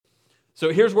So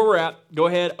here's where we're at. Go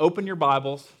ahead, open your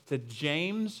Bibles to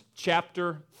James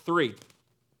chapter 3.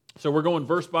 So we're going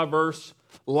verse by verse,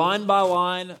 line by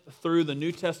line through the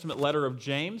New Testament letter of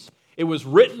James. It was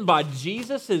written by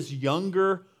Jesus'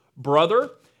 younger brother,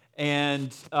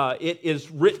 and it is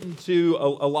written to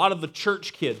a lot of the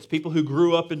church kids, people who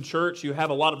grew up in church. You have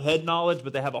a lot of head knowledge,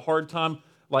 but they have a hard time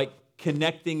like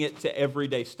connecting it to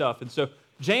everyday stuff. And so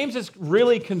James is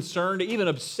really concerned, even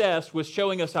obsessed, with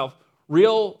showing us how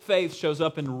real faith shows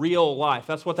up in real life.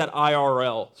 That's what that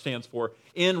IRL stands for,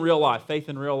 in real life, faith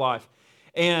in real life.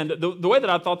 And the way that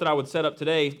I thought that I would set up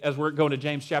today, as we're going to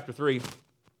James chapter 3,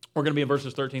 we're going to be in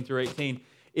verses 13 through 18,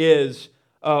 is,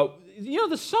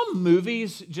 some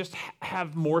movies just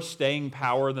have more staying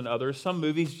power than others. Some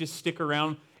movies just stick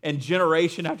around, and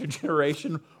generation after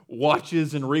generation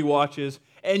watches and rewatches.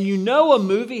 And you know a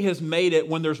movie has made it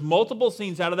when there's multiple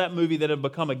scenes out of that movie that have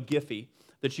become a Giphy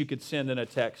that you could send in a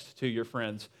text to your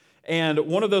friends. And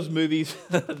one of those movies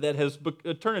that has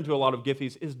turned into a lot of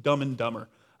Giphies is Dumb and Dumber.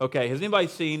 Okay, has anybody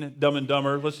seen Dumb and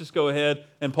Dumber? Let's just go ahead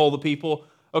and poll the people.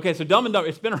 Okay, so Dumb and Dumber,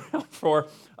 it's been around for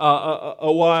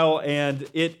a while, and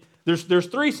there's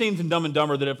three scenes in Dumb and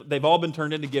Dumber that they've all been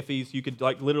turned into Giphies. You could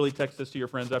like literally text this to your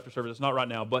friends after service. It's not right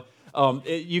now, but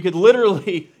you could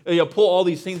literally pull all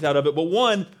these scenes out of it. But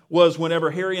one was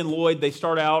whenever Harry and Lloyd, they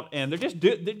start out, and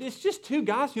it's just two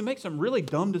guys who make some really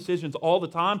dumb decisions all the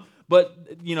time, but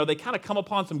they kind of come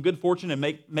upon some good fortune and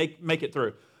make it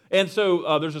through. And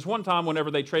so there's this one time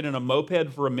whenever they trade in a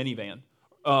moped for a minivan.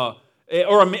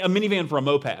 Or a minivan for a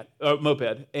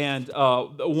moped. And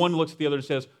one looks at the other and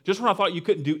says, just when I thought you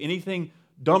couldn't do anything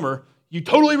dumber, you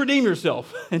totally redeem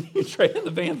yourself. And you trade in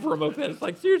the van for a moped. It's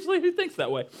like, seriously, who thinks that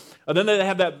way? Then they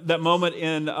have that moment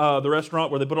in the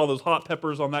restaurant where they put all those hot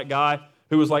peppers on that guy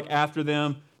who was like after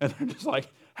them. And they're just like,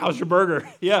 how's your burger?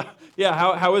 Yeah,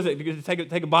 how is it? Because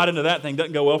take a bite into that thing.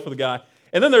 Doesn't go well for the guy.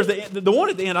 And then there's the one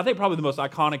at the end. I think probably the most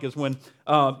iconic is when,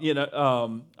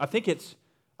 I think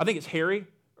it's Harry.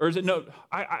 Or is it, no,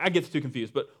 I get too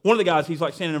confused. But one of the guys, he's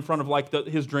like standing in front of like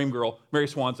his dream girl, Mary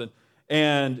Swanson.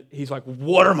 And he's like,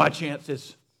 what are my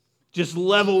chances? Just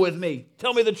level with me.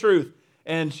 Tell me the truth.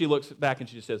 And she looks back and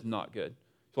she just says, not good.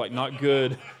 It's like, not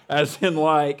good as in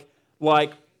like 1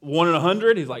 in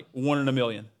 100. He's like, 1 in a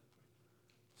million.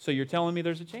 So you're telling me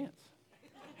there's a chance?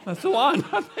 That's the line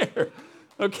right there.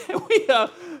 Okay,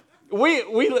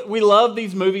 we love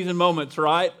these movies and moments,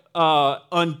 right?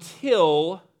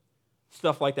 Until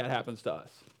stuff like that happens to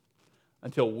us,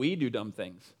 until we do dumb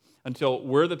things, until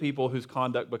we're the people whose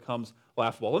conduct becomes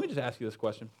laughable. Let me just ask you this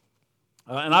question,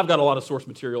 and I've got a lot of source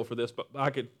material for this, but I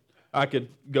could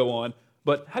go on.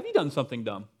 But have you done something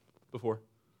dumb before?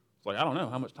 It's like, I don't know,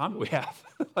 how much time do we have?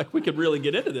 Like, we could really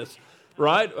get into this,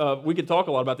 right? We could talk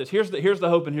a lot about this. Here's the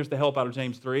hope and here's the help out of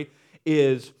James 3,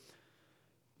 is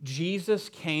Jesus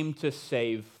came to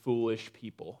save foolish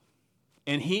people.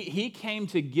 And he came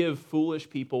to give foolish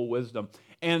people wisdom.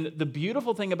 And the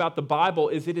beautiful thing about the Bible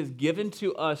is it is given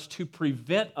to us to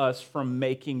prevent us from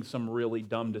making some really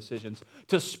dumb decisions,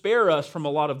 to spare us from a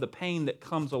lot of the pain that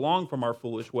comes along from our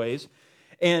foolish ways.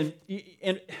 And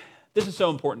this is so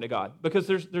important to God, because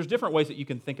there's different ways that you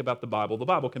can think about the Bible. The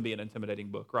Bible can be an intimidating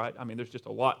book, right? I mean, there's just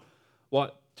a lot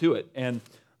to it. And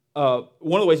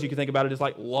one of the ways you can think about it is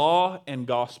like law and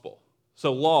gospel.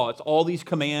 So law, it's all these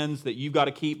commands that you've got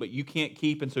to keep, but you can't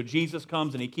keep. And so Jesus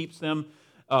comes and he keeps them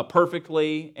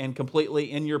perfectly and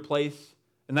completely in your place.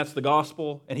 And that's the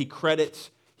gospel. And he credits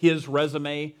his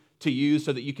resume to you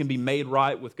so that you can be made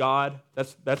right with God.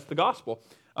 That's the gospel.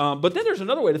 But then there's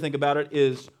another way to think about it,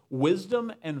 is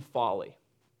wisdom and folly.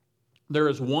 There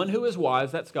is one who is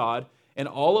wise, that's God. And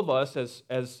all of us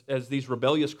as these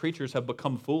rebellious creatures have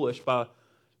become foolish by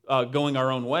going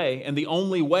our own way. And the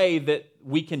only way that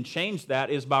we can change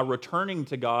that is by returning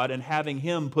to God and having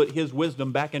him put his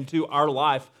wisdom back into our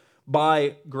life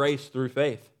by grace through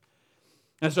faith.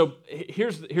 And so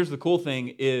here's the cool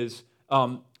thing is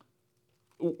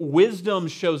wisdom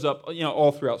shows up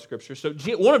all throughout Scripture. So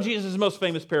one of Jesus' most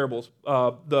famous parables,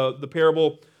 the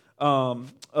parable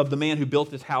of the man who built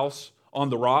his house on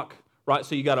the rock, right?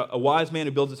 So you got a wise man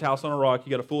who builds his house on a rock. You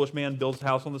got a foolish man who builds his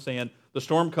house on the sand. The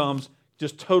storm comes,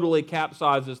 just totally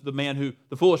capsizes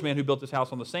the foolish man who built his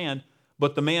house on the sand,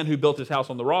 but the man who built his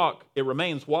house on the rock, it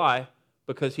remains. Why?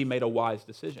 Because he made a wise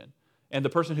decision. And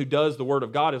the person who does the word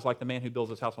of God is like the man who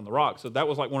builds his house on the rock. So that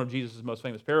was like one of Jesus' most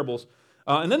famous parables.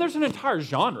 And then there's an entire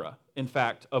genre, in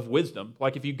fact, of wisdom.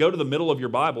 Like if you go to the middle of your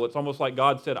Bible, it's almost like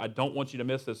God said, I don't want you to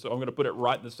miss this, so I'm going to put it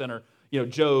right in the center.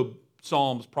 Job,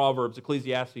 Psalms, Proverbs,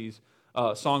 Ecclesiastes,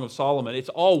 Song of Solomon. It's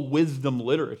all wisdom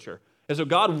literature. And so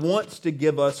God wants to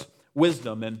give us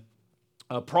wisdom. And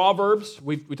Proverbs,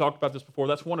 we talked about this before,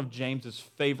 that's one of James's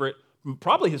favorite,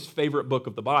 probably his favorite book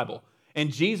of the Bible.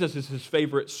 And Jesus is his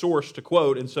favorite source to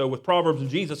quote. And so with Proverbs and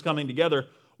Jesus coming together,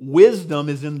 wisdom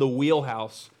is in the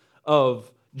wheelhouse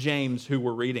of James, who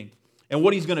we're reading. And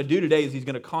what he's going to do today is he's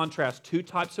going to contrast two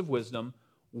types of wisdom,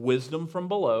 wisdom from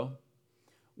below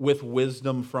with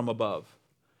wisdom from above.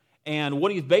 And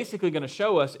what he's basically going to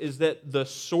show us is that the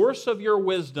source of your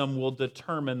wisdom will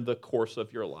determine the course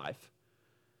of your life.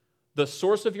 The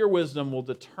source of your wisdom will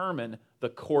determine the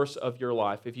course of your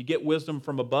life. If you get wisdom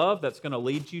from above, that's going to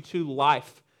lead you to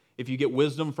life. If you get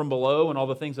wisdom from below and all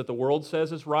the things that the world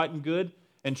says is right and good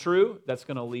and true, that's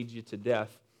going to lead you to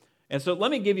death. And so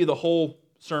let me give you the whole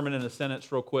sermon in a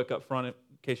sentence real quick up front in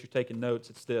case you're taking notes.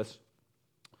 It's this.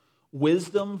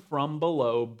 Wisdom from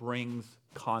below brings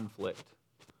conflict,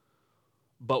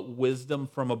 but wisdom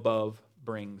from above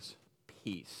brings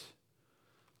peace.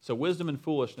 So wisdom and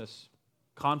foolishness,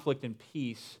 conflict and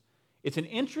peace. It's an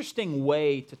interesting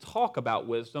way to talk about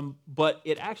wisdom, but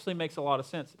it actually makes a lot of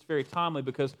sense. It's very timely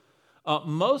because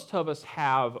most of us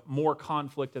have more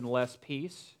conflict and less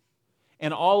peace,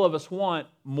 and all of us want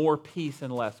more peace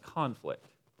and less conflict.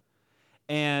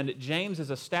 And James is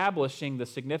establishing the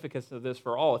significance of this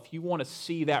for all. If you want to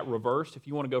see that reversed, if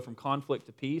you want to go from conflict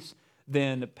to peace,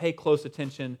 then pay close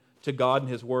attention to God and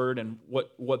His Word and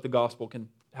what the gospel can,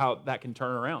 how that can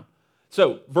turn around.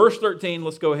 So, verse 13,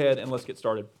 let's go ahead and let's get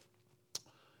started.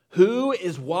 Who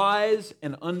is wise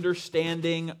and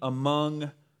understanding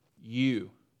among you?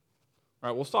 All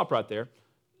right, we'll stop right there.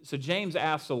 So James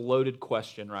asks a loaded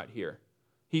question right here.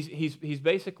 He's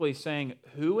basically saying,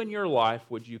 who in your life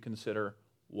would you consider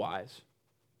wise?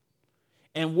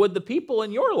 And would the people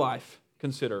in your life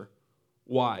consider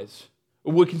wise?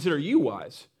 Or would consider you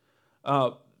wise?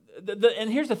 And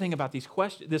here's the thing about this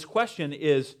question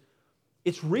is,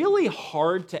 it's really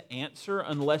hard to answer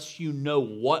unless you know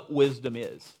what wisdom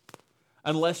is,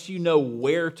 unless you know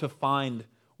where to find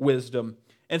wisdom.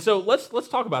 And so let's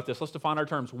talk about this. Let's define our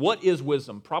terms. What is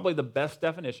wisdom? Probably the best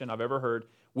definition I've ever heard.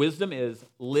 Wisdom is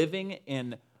living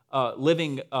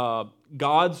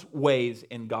God's ways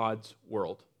in God's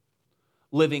world.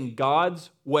 Living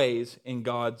God's ways in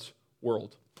God's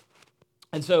world.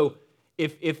 And so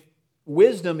if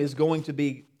wisdom is going to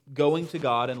be going to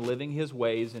God and living His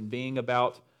ways and being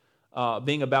about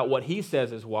what He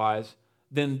says is wise,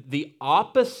 then the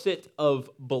opposite of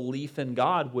belief in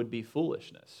God would be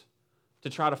foolishness, to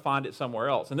try to find it somewhere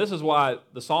else. And this is why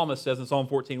the psalmist says in Psalm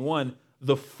 14:1,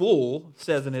 the fool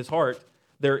says in his heart,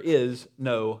 there is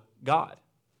no God.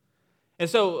 And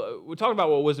so we talk about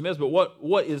what wisdom is, but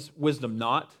what is wisdom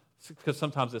not? Because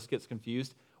sometimes this gets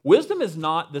confused. Wisdom is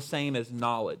not the same as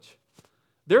knowledge.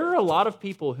 There are a lot of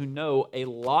people who know a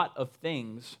lot of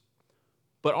things,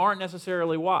 but aren't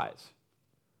necessarily wise.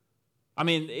 I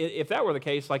mean, if that were the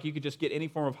case, like you could just get any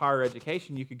form of higher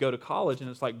education, you could go to college and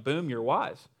it's like, boom, you're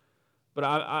wise. But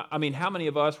I mean, how many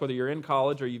of us, whether you're in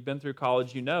college or you've been through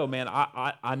college, you know, man,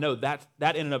 I know that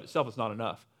in and of itself is not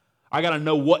enough. I got to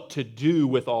know what to do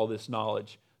with all this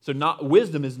knowledge. So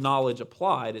wisdom is knowledge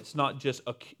applied. It's not just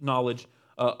knowledge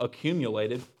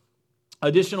accumulated.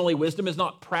 Additionally, wisdom is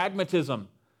not pragmatism.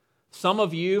 Some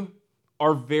of you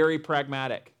are very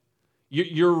pragmatic.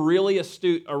 You're really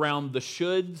astute around the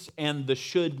shoulds and the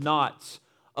should nots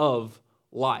of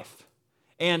life.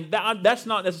 And that's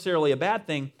not necessarily a bad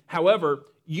thing. However,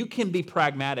 you can be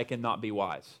pragmatic and not be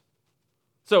wise.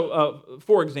 So,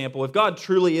 for example, if God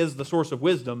truly is the source of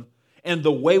wisdom, and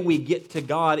the way we get to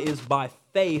God is by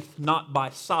faith, not by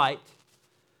sight,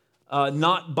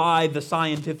 not by the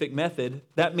scientific method,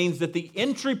 that means that the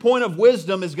entry point of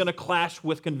wisdom is going to clash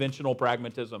with conventional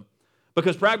pragmatism.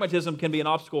 Because pragmatism can be an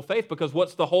obstacle of faith, because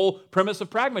what's the whole premise of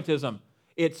pragmatism?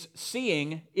 It's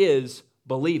seeing is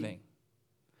believing.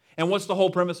 And what's the whole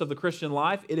premise of the Christian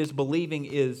life? It is believing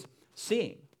is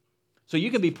seeing. So you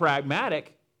can be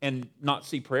pragmatic and not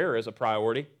see prayer as a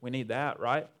priority. We need that,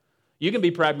 right? You can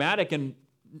be pragmatic and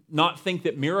not think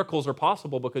that miracles are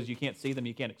possible because you can't see them,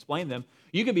 you can't explain them.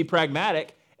 You can be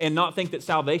pragmatic and not think that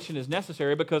salvation is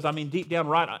necessary because, I mean, deep down,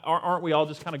 right, aren't we all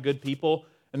just kind of good people?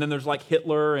 And then there's like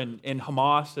Hitler and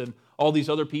Hamas and all these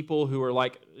other people who are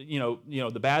like, you know,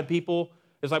 the bad people.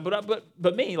 It's like,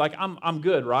 but me, like I'm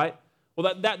good, right?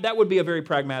 Well, that would be a very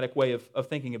pragmatic way of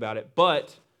thinking about it.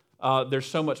 But there's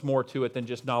so much more to it than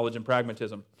just knowledge and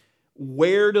pragmatism.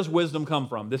 Where does wisdom come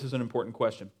from? This is an important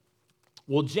question.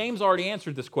 Well, James already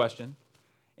answered this question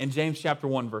in James chapter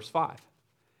 1, verse 5.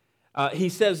 He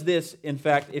says this, in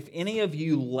fact, if any of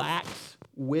you lacks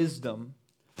wisdom,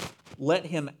 let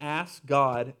him ask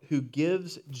God, who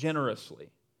gives generously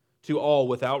to all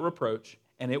without reproach,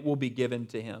 and it will be given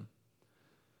to him.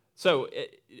 So,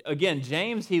 again,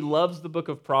 James, he loves the book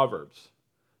of Proverbs.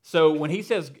 So when he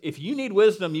says, if you need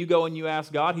wisdom, you go and you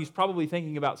ask God, he's probably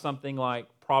thinking about something like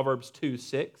Proverbs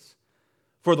 2:6.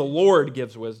 For the Lord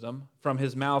gives wisdom, from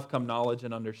his mouth come knowledge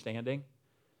and understanding.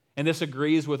 And this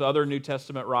agrees with other New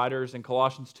Testament writers. In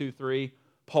Colossians 2:3,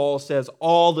 Paul says,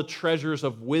 all the treasures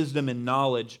of wisdom and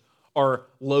knowledge are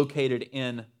located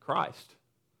in Christ.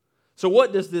 So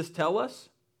what does this tell us?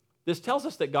 This tells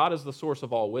us that God is the source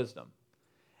of all wisdom.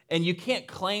 And you can't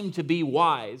claim to be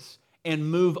wise and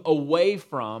move away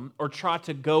from or try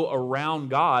to go around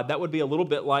God. That would be a little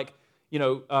bit like,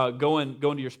 going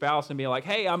to your spouse and being like,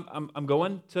 hey, I'm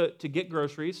going to get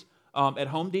groceries at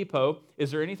Home Depot.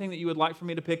 Is there anything that you would like for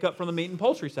me to pick up from the meat and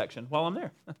poultry section while I'm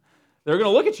there? They're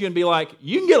going to look at you and be like,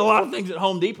 you can get a lot of things at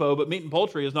Home Depot, but meat and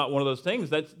poultry is not one of those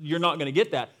things. You're not going to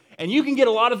get that. And you can get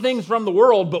a lot of things from the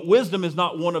world, but wisdom is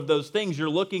not one of those things. You're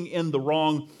looking in the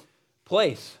wrong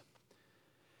place.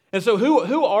 And so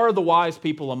who are the wise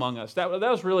people among us? That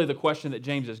was really the question that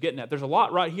James is getting at. There's a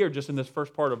lot right here just in this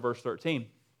first part of verse 13.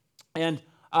 And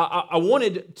I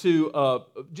wanted to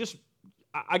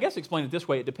explain it this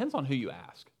way. It depends on who you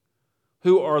ask.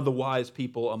 Who are the wise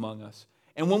people among us?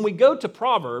 And when we go to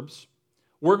Proverbs,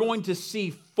 we're going to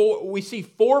see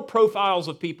four profiles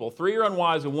of people. 3 are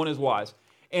unwise and 1 is wise.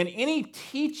 And any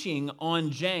teaching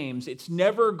on James, it's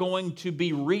never going to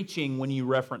be reaching when you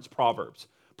reference Proverbs.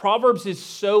 Proverbs is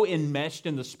so enmeshed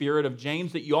in the spirit of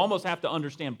James that you almost have to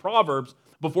understand Proverbs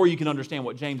before you can understand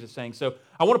what James is saying. So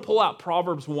I want to pull out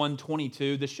Proverbs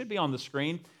 1:22. This should be on the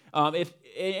screen.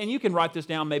 And you can write this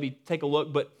down, maybe take a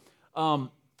look. But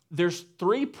there's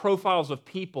 3 profiles of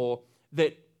people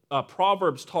that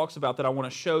Proverbs talks about that I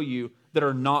want to show you that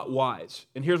are not wise.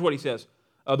 And here's what he says,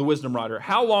 the wisdom writer.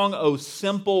 How long, O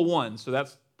simple one? So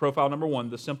that's profile number 1,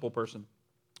 the simple person.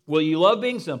 Will you love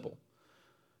being simple?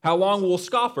 How long will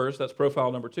scoffers, that's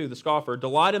profile number 2, the scoffer,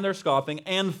 delight in their scoffing,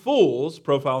 and fools,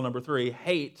 profile number 3,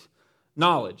 hate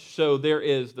knowledge? So there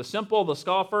is the simple, the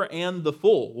scoffer, and the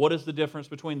fool. What is the difference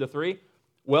between the 3?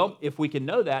 Well, if we can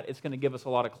know that, it's going to give us a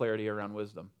lot of clarity around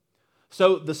wisdom.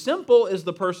 So the simple is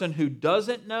the person who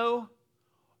doesn't know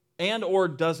and or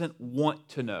doesn't want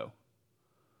to know.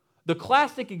 The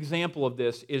classic example of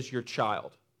this is your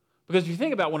child. Because if you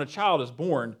think about when a child is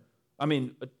born,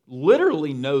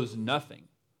 literally knows nothing.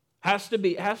 Has to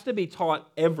be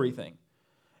taught everything.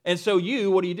 And so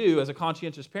what do you do as a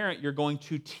conscientious parent? You're going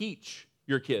to teach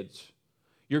your kids.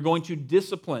 You're going to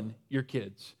discipline your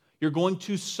kids. You're going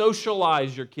to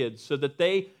socialize your kids so that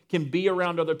they can be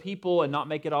around other people and not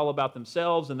make it all about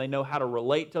themselves, and they know how to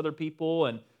relate to other people,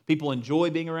 and people enjoy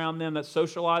being around them. That's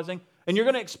socializing. And you're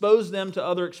going to expose them to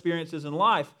other experiences in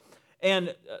life.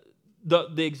 And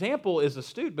the example is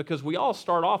astute because we all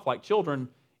start off like children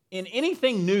in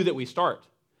anything new that we start.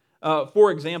 For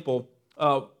example,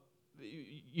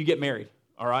 you get married,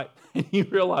 all right? And you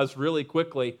realize really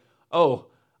quickly,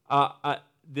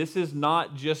 this is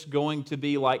not just going to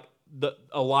be like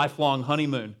a lifelong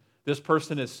honeymoon. This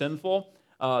person is sinful.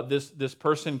 This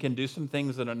person can do some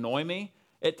things that annoy me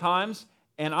at times,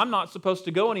 and I'm not supposed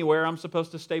to go anywhere. I'm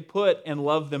supposed to stay put and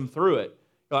love them through it.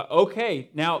 Okay,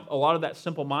 now a lot of that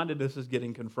simple-mindedness is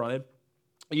getting confronted.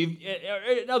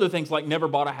 Other things like never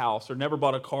bought a house or never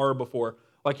bought a car before.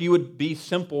 Like you would be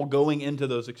simple going into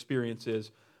those experiences.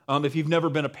 If you've never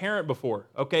been a parent before,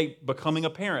 okay, becoming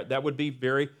a parent, that would be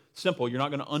very simple. You're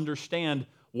not going to understand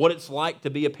what it's like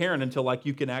to be a parent until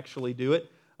you can actually do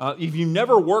it. If you've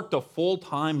never worked a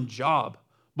full-time job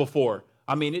before,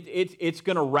 it's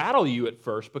going to rattle you at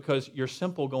first because you're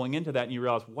simple going into that and you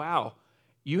realize, wow,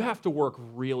 you have to work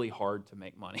really hard to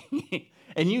make money.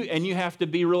 and you have to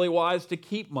be really wise to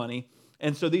keep money.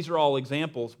 And so these are all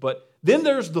examples. But then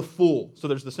there's the fool. So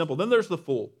there's the simple. Then there's the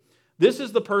fool. This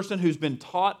is the person who's been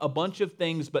taught a bunch of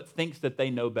things but thinks that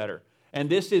they know better. And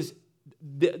this is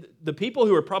the people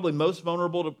who are probably most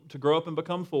vulnerable to grow up and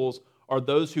become fools are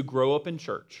those who grow up in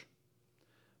church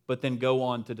but then go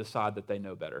on to decide that they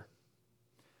know better.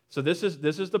 So this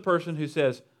is the person who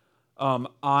says,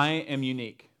 I am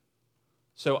unique.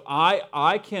 So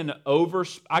I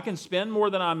can spend more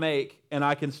than I make and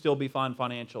I can still be fine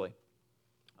financially.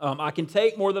 I can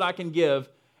take more than I can give,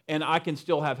 and I can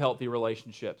still have healthy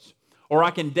relationships. Or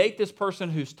I can date this person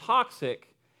who's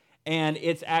toxic, and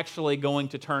it's actually going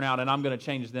to turn out, and I'm going to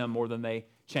change them more than they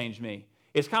change me.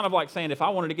 It's kind of like saying, if I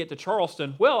wanted to get to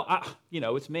Charleston,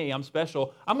 it's me, I'm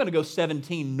special. I'm going to go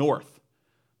 17 north.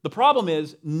 The problem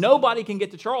is, nobody can get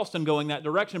to Charleston going that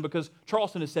direction because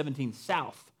Charleston is 17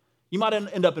 south. You might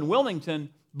end up in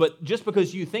Wilmington, but just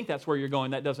because you think that's where you're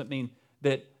going, that doesn't mean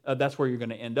that that's where you're going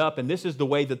to end up. And this is the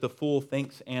way that the fool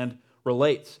thinks and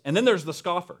relates. And then there's the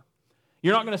scoffer.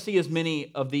 You're not going to see as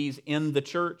many of these in the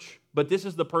church, but this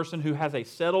is the person who has a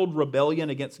settled rebellion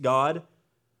against God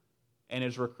and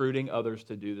is recruiting others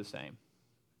to do the same.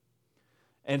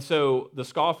 And so the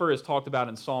scoffer is talked about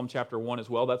in Psalm chapter 1 as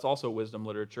well. That's also wisdom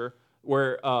literature,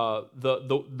 where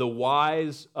the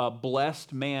wise,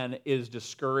 blessed man is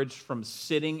discouraged from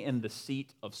sitting in the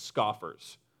seat of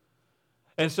scoffers.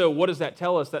 And so what does that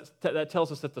tell us? That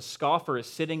tells us that the scoffer is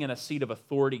sitting in a seat of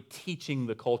authority, teaching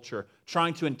the culture,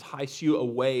 trying to entice you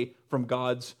away from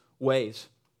God's ways.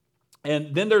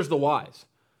 And then there's the wise.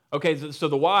 Okay, so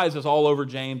the wise is all over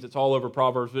James, it's all over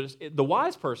Proverbs, but the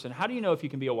wise person, how do you know if you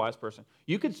can be a wise person?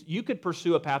 You could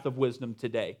pursue a path of wisdom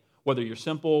today, whether you're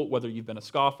simple, whether you've been a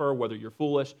scoffer, whether you're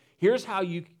foolish. Here's how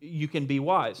you can be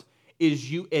wise,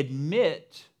 is you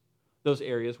admit those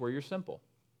areas where you're simple.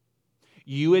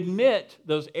 You admit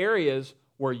those areas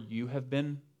where you have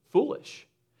been foolish.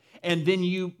 And then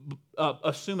you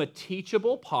assume a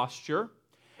teachable posture,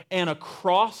 and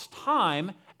across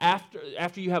time,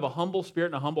 after you have a humble spirit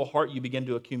and a humble heart, you begin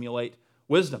to accumulate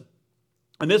wisdom.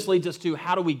 And this leads us to,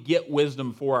 how do we get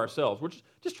wisdom for ourselves? We're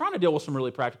just trying to deal with some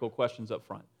really practical questions up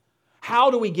front.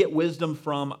 How do we get wisdom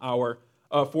for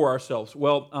ourselves?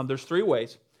 Well, there's three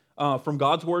ways. From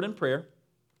God's word and prayer,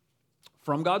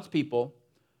 from God's people,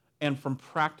 and from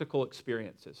practical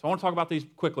experiences. So I want to talk about these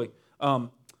quickly.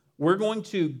 We're going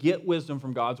to get wisdom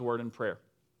from God's word and prayer.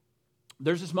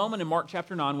 There's this moment in Mark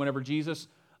chapter 9 whenever Jesus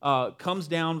comes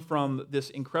down from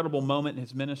this incredible moment in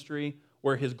his ministry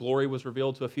where his glory was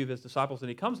revealed to a few of his disciples, and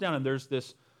he comes down and there's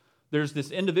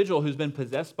this individual who's been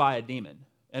possessed by a demon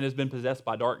and has been possessed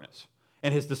by darkness.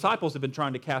 And his disciples have been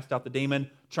trying to cast out the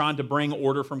demon, trying to bring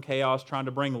order from chaos, trying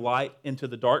to bring light into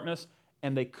the darkness,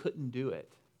 and they couldn't do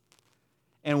it.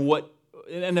 And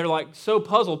they're like so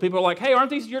puzzled. People are like, hey, aren't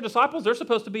these your disciples? They're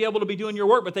supposed to be able to be doing your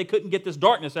work, but they couldn't get this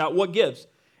darkness out. What gives?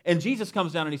 And Jesus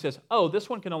comes down and he says, oh, this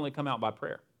one can only come out by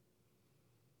prayer.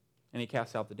 And he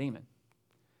casts out the demon.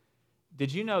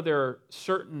 Did you know there are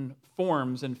certain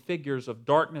forms and figures of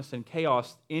darkness and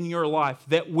chaos in your life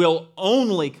that will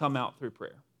only come out through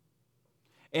prayer?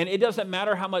 And it doesn't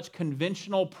matter how much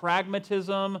conventional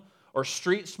pragmatism or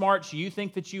street smarts you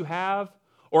think that you have,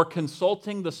 or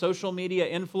consulting the social media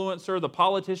influencer, the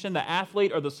politician, the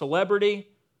athlete, or the celebrity,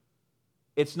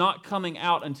 it's not coming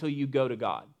out until you go to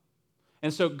God.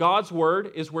 And so God's word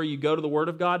is where you go to the word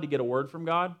of God to get a word from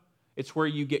God. It's where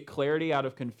you get clarity out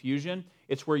of confusion.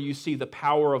 It's where you see the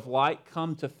power of light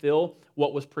come to fill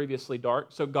what was previously dark.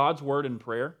 So God's word and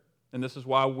prayer, and this is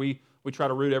why we try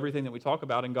to root everything that we talk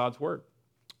about in God's word,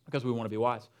 because we want to be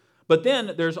wise. But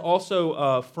then there's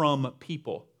also from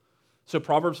people. So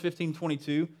Proverbs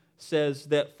 15:22 says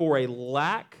that for a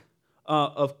lack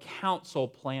of counsel,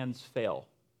 plans fail.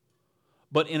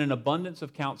 But in an abundance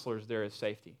of counselors, there is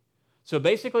safety. So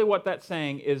basically what that's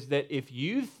saying is that if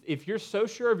you're so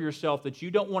sure of yourself that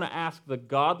you don't want to ask the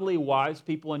godly, wise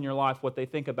people in your life what they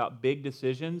think about big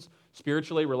decisions,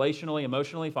 spiritually, relationally,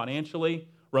 emotionally, financially,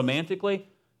 romantically,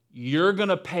 you're going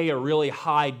to pay a really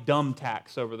high dumb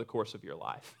tax over the course of your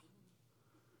life.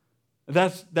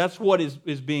 That's what is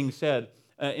being said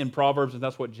in Proverbs, and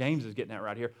that's what James is getting at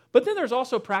right here. But then there's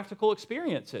also practical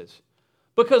experiences.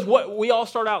 Because we all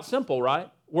start out simple, right?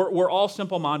 We're all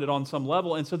simple-minded on some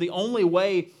level, and so the only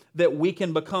way that we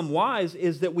can become wise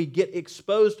is that we get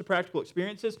exposed to practical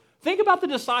experiences. Think about the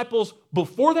disciples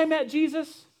before they met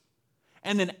Jesus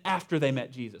and then after they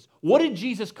met Jesus. What did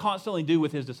Jesus constantly do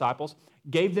with his disciples?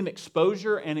 Gave them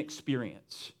exposure and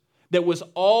experience that was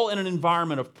all in an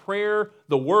environment of prayer,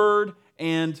 the word,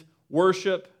 and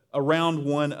worship around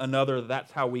one another.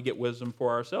 That's how we get wisdom for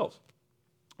ourselves.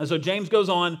 And so James goes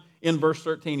on in verse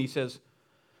 13. He says,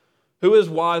 who is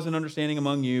wise and understanding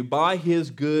among you? By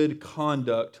his good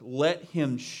conduct, let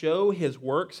him show his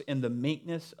works in the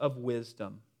meekness of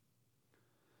wisdom.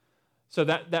 So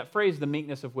that phrase, the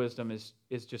meekness of wisdom,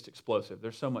 is just explosive.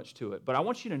 There's so much to it. But I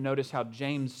want you to notice how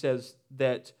James says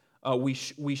that we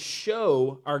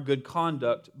show our good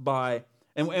conduct by,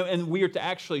 and we are to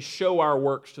actually show our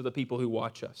works to the people who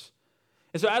watch us.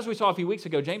 And so as we saw a few weeks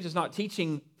ago, James is not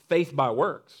teaching faith by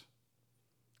works.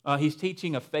 He's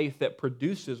teaching a faith that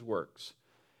produces works.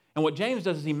 And what James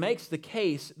does is he makes the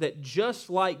case that just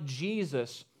like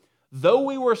Jesus, though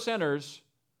we were sinners,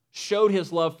 showed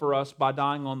his love for us by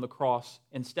dying on the cross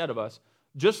instead of us.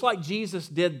 Just like Jesus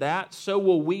did that, so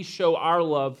will we show our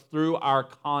love through our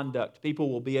conduct. People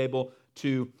will be able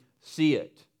to see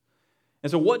it.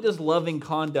 And so what does loving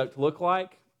conduct look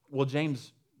like? Well,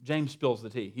 James spills the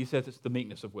tea. He says it's the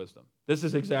meekness of wisdom. This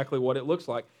is exactly what it looks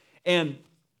like. And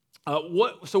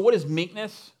what is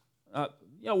meekness?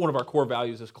 One of our core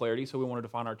values is clarity, so we want to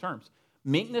define our terms.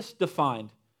 Meekness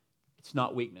defined, it's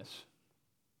not weakness.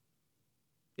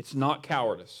 It's not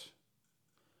cowardice.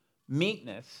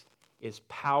 Meekness is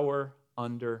power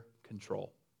under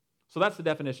control. So that's the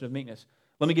definition of meekness.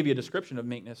 Let me give you a description of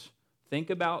meekness. Think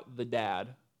about the dad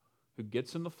who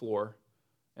gets on the floor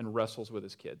and wrestles with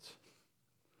his kids.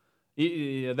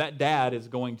 That dad is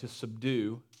going to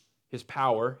subdue his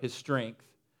power, his strength,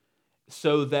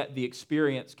 so that the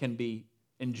experience can be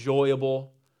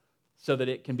enjoyable, so that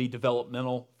it can be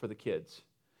developmental for the kids.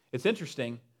 It's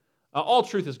interesting. All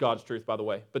truth is God's truth, by the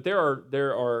way. But there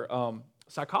are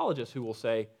psychologists who will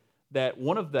say that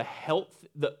one of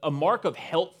a mark of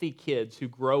healthy kids who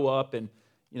grow up and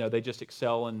they just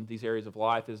excel in these areas of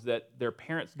life is that their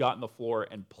parents got on the floor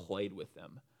and played with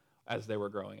them as they were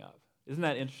growing up. Isn't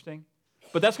that interesting?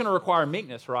 But that's going to require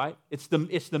meekness, right? It's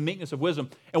the meekness of wisdom.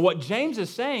 And what James is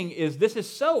saying is this is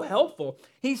so helpful.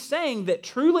 He's saying that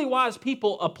truly wise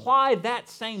people apply that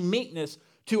same meekness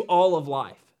to all of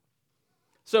life.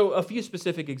 So a few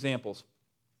specific examples.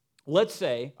 Let's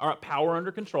say, all right, power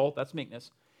under control, that's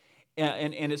meekness,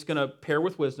 and it's going to pair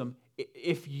with wisdom.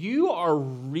 If you are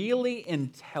really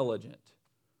intelligent,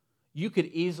 you could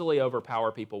easily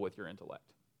overpower people with your intellect.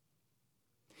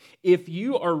 If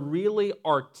you are really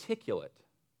articulate,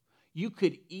 you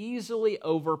could easily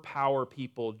overpower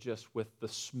people just with the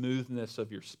smoothness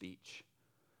of your speech.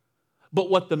 But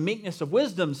what the meekness of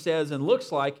wisdom says and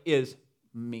looks like is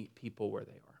meet people where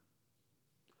they are.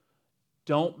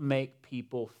 Don't make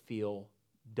people feel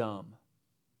dumb.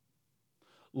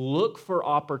 Look for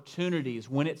opportunities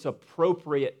when it's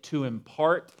appropriate to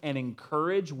impart and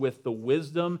encourage with the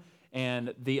wisdom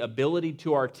and the ability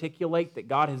to articulate that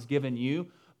God has given you.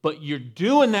 But you're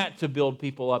doing that to build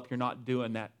people up. You're not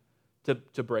doing that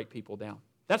to break people down.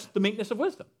 That's the meekness of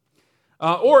wisdom.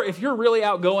 Or if you're really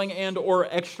outgoing and or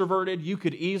extroverted, you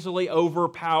could easily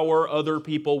overpower other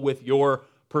people with your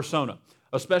persona,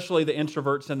 especially the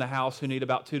introverts in the house who need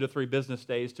about 2 to 3 business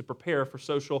days to prepare for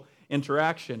social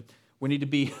interaction. We need to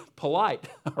be polite,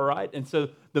 all right? And so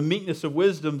the meekness of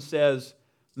wisdom says,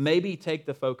 maybe take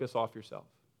the focus off yourself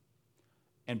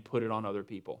and put it on other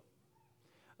people.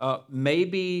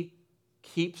 Maybe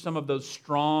keep some of those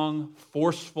strong,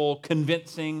 forceful,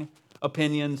 convincing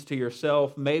opinions to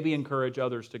yourself. Maybe encourage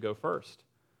others to go first,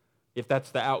 if that's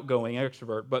the outgoing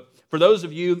extrovert. But for those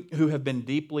of you who have been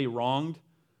deeply wronged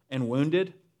and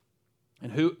wounded,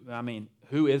 and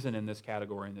who isn't in this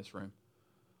category in this room?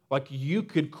 Like, you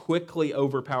could quickly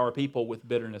overpower people with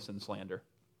bitterness and slander.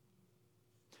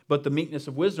 But the meekness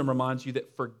of wisdom reminds you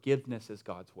that forgiveness is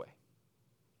God's way.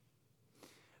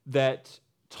 That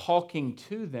talking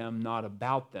to them, not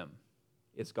about them,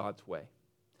 is God's way.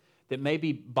 That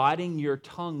maybe biting your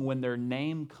tongue when their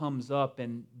name comes up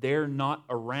and they're not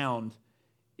around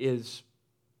is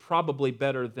probably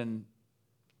better than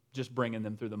just bringing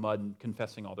them through the mud and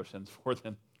confessing all their sins for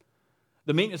them.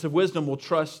 The meekness of wisdom will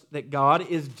trust that God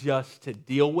is just to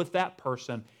deal with that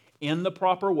person in the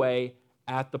proper way,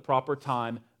 at the proper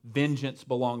time. Vengeance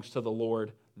belongs to the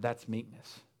Lord. That's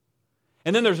meekness.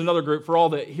 And then there's another group for all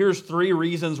the here's 3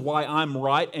 reasons why I'm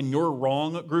right and you're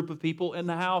wrong group of people in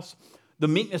the house. The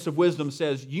meekness of wisdom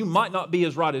says you might not be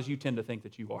as right as you tend to think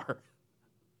that you are.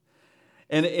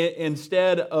 And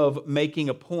instead of making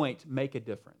a point, make a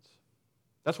difference.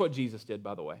 That's what Jesus did,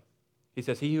 by the way. He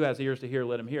says, he who has ears to hear,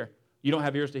 let him hear. You don't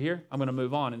have ears to hear? I'm going to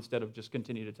move on instead of just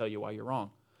continue to tell you why you're wrong.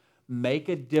 Make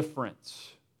a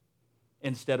difference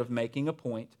instead of making a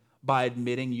point by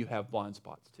admitting you have blind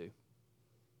spots too.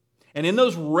 And in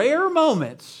those rare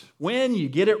moments when you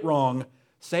get it wrong,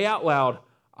 say out loud,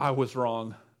 I was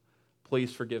wrong.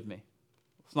 Please forgive me.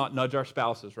 Let's not nudge our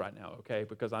spouses right now, okay?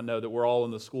 Because I know that we're all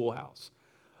in the schoolhouse.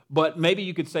 But maybe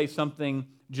you could say something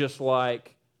just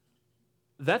like,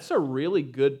 that's a really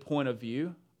good point of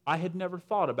view. I had never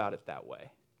thought about it that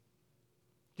way.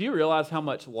 Do you realize how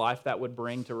much life that would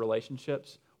bring to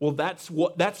relationships? Well, that's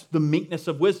the meekness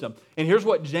of wisdom. And here's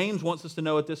what James wants us to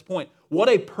know at this point. What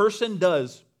a person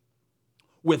does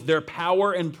with their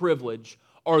power and privilege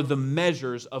are the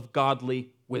measures of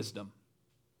godly wisdom.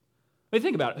 I mean,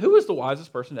 think about it. Who is the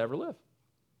wisest person to ever live?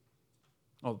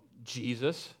 Oh,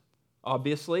 Jesus,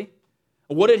 obviously.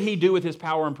 What did he do with his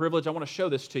power and privilege? I want to show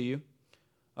this to you.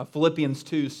 Philippians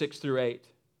 2, 6 through 8.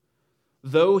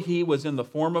 Though he was in the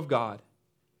form of God,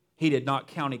 he did not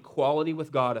count equality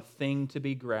with God a thing to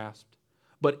be grasped,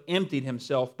 but emptied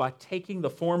himself by taking the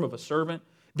form of a servant,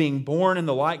 being born in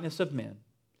the likeness of men.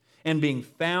 And being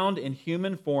found in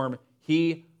human form,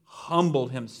 he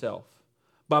humbled himself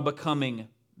by becoming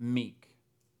meek,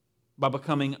 by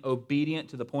becoming obedient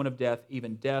to the point of death,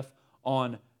 even death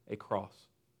on a cross.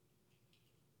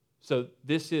 So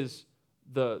this is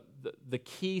the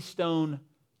keystone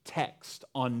text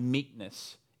on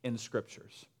meekness in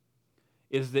Scriptures.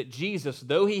 is that Jesus,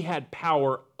 though he had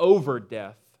power over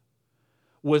death,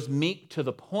 was meek to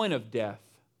the point of death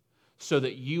so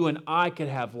that you and I could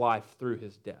have life through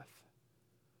his death.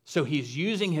 So he's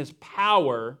using his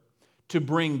power to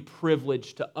bring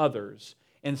privilege to others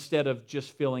instead of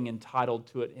just feeling entitled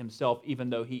to it himself, even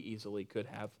though he easily could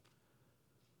have.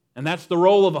 And that's the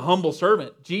role of a humble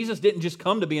servant. Jesus didn't just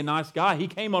come to be a nice guy. He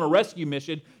came on a rescue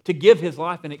mission to give his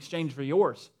life in exchange for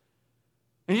yours.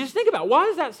 And you just think about, why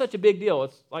is that such a big deal?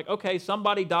 It's like, okay,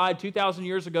 somebody died 2,000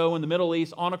 years ago in the Middle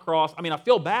East on a cross. I mean, I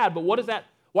feel bad, but why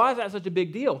is that such a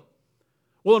big deal?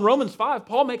 Well, in Romans 5,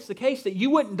 Paul makes the case that you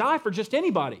wouldn't die for just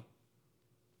anybody.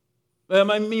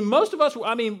 I mean, most of us,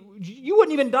 you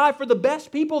wouldn't even die for the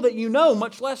best people that you know,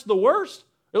 much less the worst.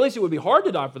 Or at least it would be hard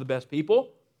to die for the best people.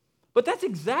 But that's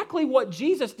exactly what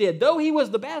Jesus did. Though he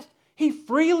was the best, he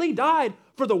freely died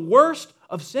for the worst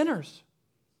of sinners.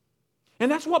 And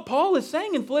that's what Paul is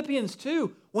saying in Philippians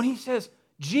 2 when he says,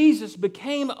 Jesus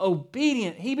became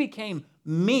obedient. He became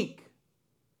meek,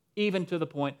 even to the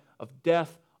point of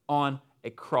death on a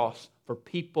cross for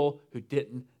people who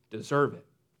didn't deserve it.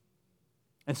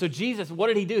 And so Jesus, what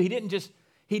did he do? He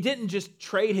didn't just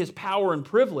trade his power and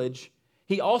privilege.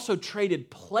 He also traded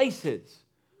places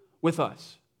with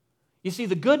us. You see,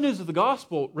 the good news of the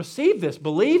gospel, receive this,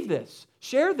 believe this,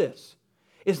 share this,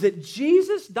 is that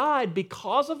Jesus died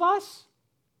because of us,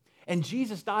 and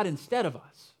Jesus died instead of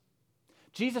us.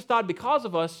 Jesus died because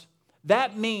of us.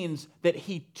 That means that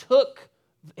he took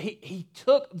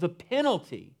the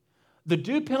penalty, the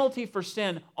due penalty for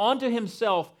sin, onto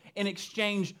himself in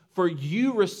exchange for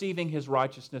you receiving his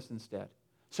righteousness instead.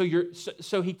 So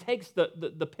he takes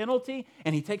the penalty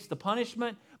and he takes the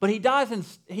punishment, but he dies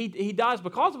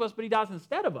because of us, but he dies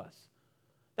instead of us.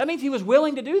 That means he was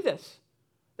willing to do this.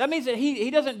 That means that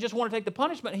he doesn't just want to take the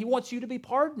punishment, he wants you to be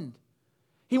pardoned.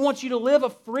 He wants you to live a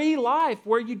free life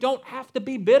where you don't have to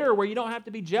be bitter, where you don't have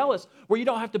to be jealous, where you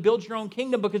don't have to build your own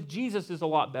kingdom because Jesus is a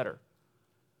lot better.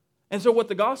 And so what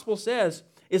the gospel says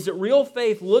is that real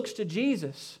faith looks to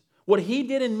Jesus, what he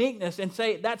did in meekness, and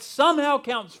say, that somehow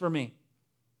counts for me.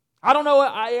 I don't know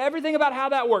everything about how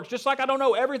that works, just like I don't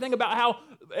know everything about how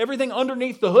everything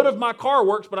underneath the hood of my car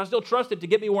works, but I still trust it to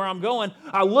get me where I'm going.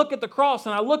 I look at the cross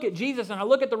and I look at Jesus and I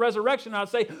look at the resurrection and I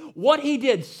say, what he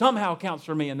did somehow counts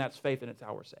for me, and that's faith, and it's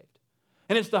how we're saved.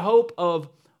 And it's the hope of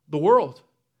the world.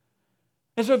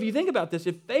 And so if you think about this,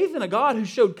 if faith in a God who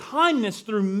showed kindness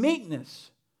through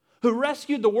meekness, who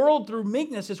rescued the world through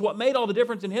meekness, is what made all the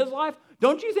difference in his life,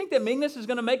 don't you think that meekness is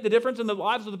going to make the difference in the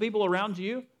lives of the people around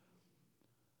you?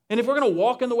 And if we're going to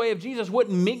walk in the way of Jesus,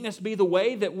 wouldn't meekness be the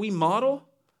way that we model?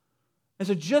 And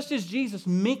so just as Jesus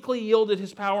meekly yielded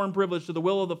his power and privilege to the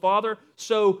will of the Father,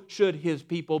 so should his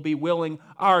people be willing,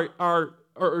 or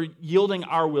yielding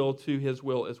our will to his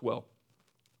will as well.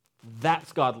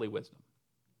 That's godly wisdom.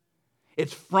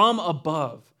 It's from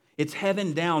above. It's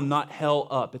heaven down, not hell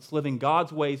up. It's living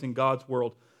God's ways in God's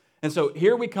world. And so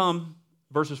here we come,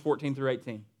 verses 14 through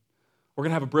 18. We're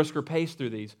going to have a brisker pace through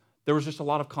these. There was just a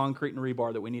lot of concrete and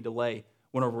rebar that we need to lay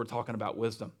whenever we're talking about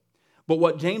wisdom. But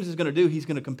what James is going to do, he's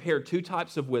going to compare two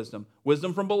types of wisdom.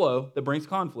 Wisdom from below that brings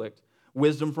conflict.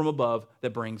 Wisdom from above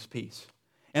that brings peace.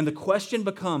 And the question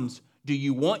becomes, do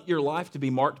you want your life to be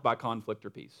marked by conflict or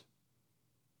peace?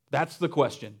 That's the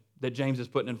question that James is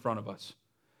putting in front of us.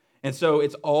 And so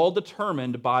it's all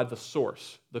determined by the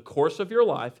source. The course of your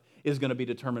life is going to be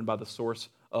determined by the source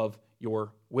of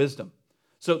your wisdom.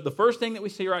 So the first thing that we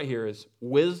see right here is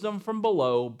wisdom from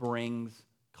below brings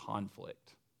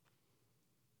conflict.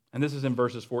 And this is in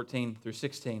verses 14 through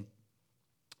 16.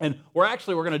 And we're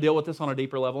going to deal with this on a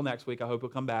deeper level next week. I hope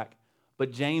you'll come back.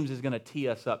 But James is going to tee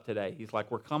us up today. He's like,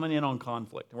 we're coming in on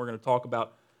conflict. And we're going to talk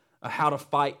about how to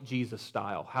fight Jesus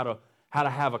style, how to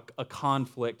have a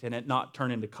conflict and it not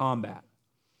turn into combat.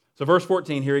 So verse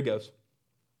 14, here he goes.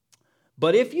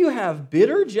 But if you have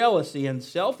bitter jealousy and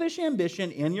selfish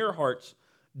ambition in your hearts,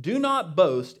 do not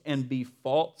boast and be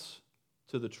false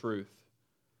to the truth.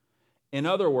 In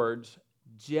other words,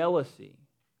 jealousy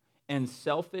and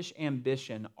selfish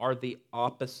ambition are the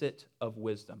opposite of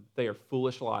wisdom. They are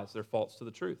foolish lies. They're false to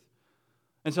the truth.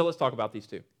 And so let's talk about these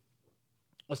two.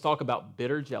 Let's talk about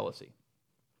bitter jealousy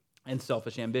and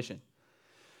selfish ambition.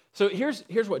 So here's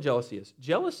what jealousy is.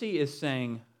 Jealousy is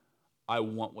saying, I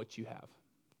want what you have.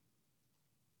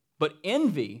 But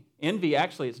envy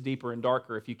actually, it's deeper and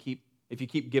darker if you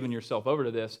keep giving yourself over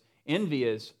to this. Envy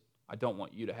is, I don't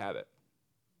want you to have it.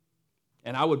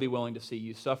 And I would be willing to see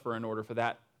you suffer in order for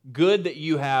that good that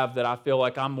you have that I feel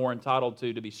like I'm more entitled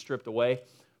to be stripped away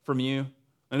from you.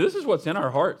 And this is what's in our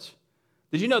hearts.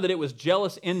 Did you know that it was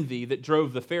jealous envy that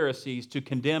drove the Pharisees to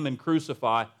condemn and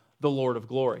crucify the Lord of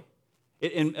glory?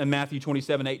 In Matthew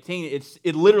 27:18,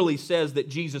 it literally says that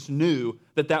Jesus knew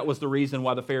that that was the reason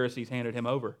why the Pharisees handed him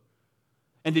over.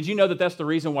 And did you know that that's the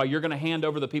reason why you're going to hand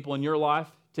over the people in your life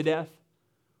to death?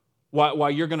 Why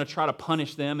you're going to try to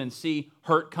punish them and see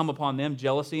hurt come upon them,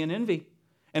 jealousy and envy.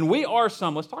 And we are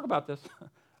let's talk about this,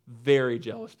 very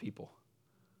jealous people.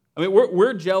 I mean,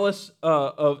 we're jealous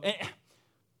of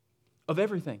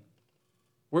everything.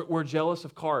 We're jealous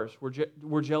of cars.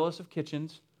 We're jealous of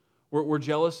kitchens. We're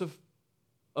jealous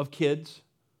of kids.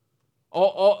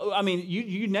 I mean,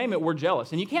 you name it, we're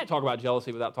jealous. And you can't talk about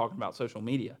jealousy without talking about social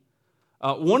media.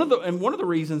 One of the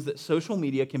reasons that social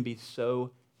media can be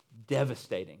so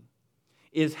devastating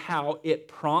is how it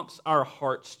prompts our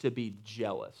hearts to be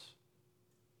jealous.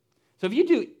 So if you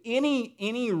do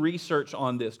any research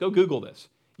on this, go Google this.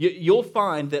 You'll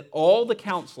find that all the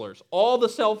counselors, all the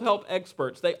self-help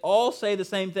experts, they all say the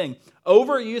same thing.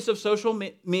 Overuse of social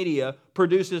media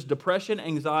produces depression,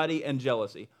 anxiety, and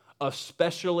jealousy,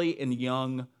 especially in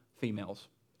young females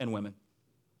and women.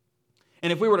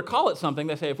 And if we were to call it something,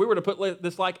 they say if we were to put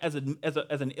this like as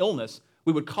an illness,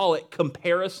 we would call it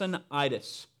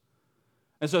comparisonitis.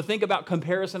 And so think about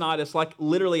comparisonitis like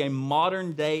literally a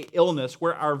modern day illness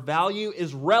where our value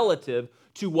is relative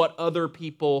to what other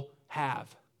people have.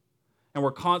 And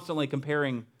we're constantly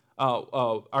comparing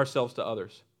ourselves to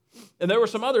others. And there were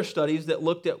some other studies that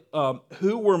looked at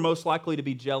who we're most likely to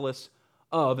be jealous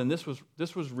of, and this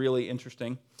was really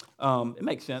interesting. It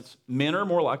makes sense. Men are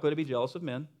more likely to be jealous of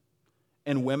men,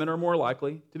 and women are more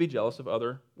likely to be jealous of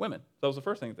other women. That was the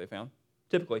first thing that they found,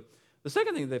 typically. The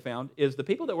second thing that they found is the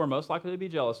people that we're most likely to be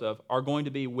jealous of are going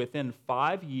to be within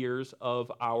 5 years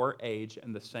of our age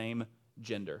and the same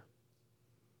gender.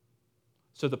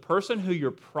 So the person who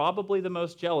you're probably the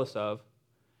most jealous of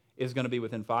is going to be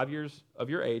within 5 years of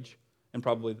your age and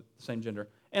probably the same gender.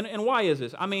 And why is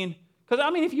this? Because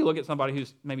if you look at somebody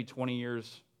who's maybe 20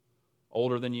 years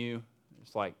older than you,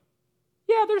 it's like,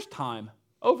 yeah, there's time.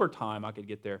 Over time, I could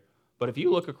get there. But if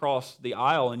you look across the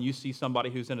aisle and you see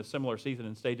somebody who's in a similar season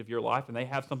and stage of your life and they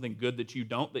have something good that you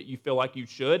don't, that you feel like you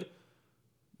should,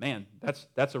 man,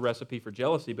 that's a recipe for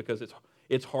jealousy because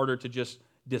it's harder to just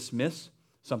dismiss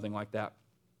something like that.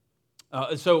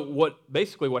 So what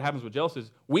happens with jealousy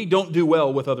is we don't do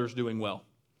well with others doing well.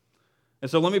 And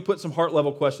so let me put some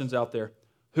heart-level questions out there.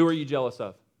 Who are you jealous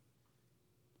of?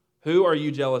 Who are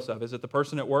you jealous of? Is it the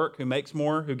person at work who makes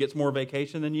more, who gets more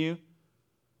vacation than you?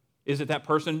 Is it that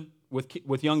person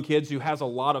with young kids who has a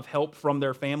lot of help from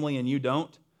their family and you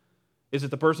don't? Is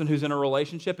it the person who's in a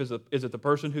relationship? Is it the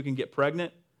person who can get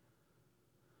pregnant?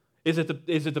 Is it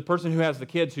the person who has the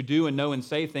kids who do and know and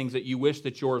say things that you wish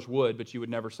that yours would, but you would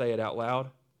never say it out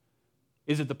loud?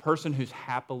 Is it the person who's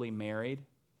happily married?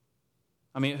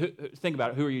 I mean, think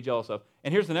about it. Who are you jealous of?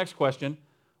 And here's the next question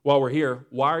while we're here.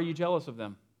 Why are you jealous of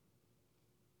them?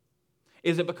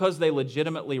 Is it because they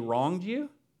legitimately wronged you?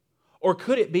 Or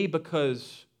could it be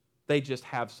because they just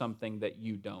have something that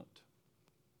you don't?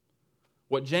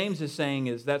 What James is saying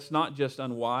is that's not just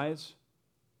unwise,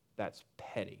 that's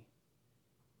petty.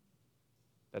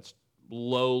 That's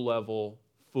low-level,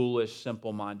 foolish,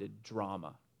 simple-minded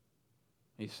drama.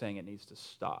 He's saying it needs to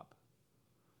stop.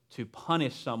 To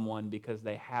punish someone because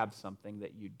they have something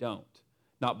that you don't,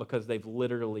 not because they've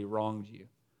literally wronged you.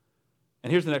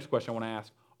 And here's the next question I want to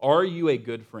ask. Are you a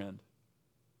good friend?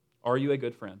 Are you a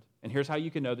good friend? And here's how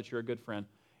you can know that you're a good friend,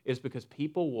 is because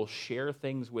people will share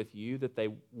things with you that they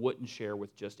wouldn't share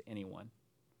with just anyone.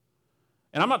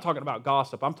 And I'm not talking about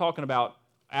gossip. I'm talking about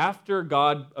after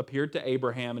God appeared to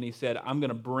Abraham and he said, I'm going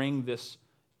to bring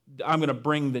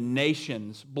the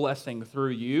nation's blessing through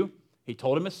you. He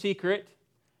told him a secret,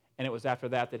 and it was after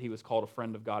that he was called a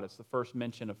friend of God. It's the first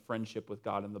mention of friendship with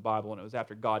God in the Bible, and it was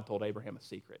after God told Abraham a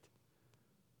secret.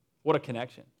 What a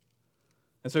connection.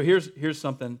 And so here's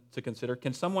something to consider.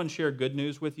 Can someone share good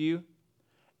news with you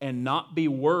and not be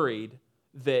worried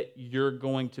that you're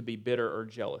going to be bitter or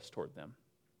jealous toward them?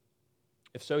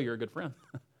 If so, you're a good friend.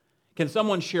 Can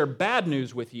someone share bad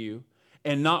news with you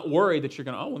and not worry that you're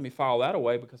going to, let me file that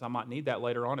away because I might need that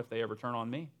later on if they ever turn on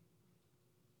me?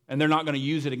 And they're not going to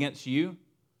use it against you?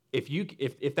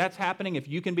 If that's happening, if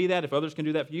you can be that, if others can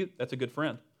do that for you, that's a good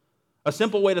friend. A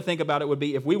simple way to think about it would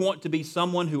be if we want to be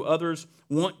someone who others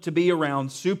want to be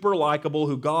around, super likable,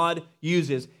 who God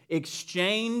uses,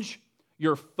 exchange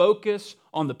your focus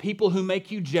on the people who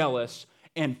make you jealous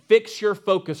and fix your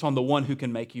focus on the one who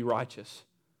can make you righteous.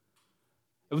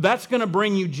 That's going to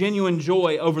bring you genuine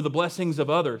joy over the blessings of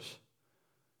others.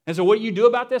 And so what do you do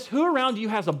about this? Who around you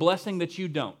has a blessing that you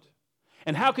don't?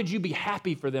 And how could you be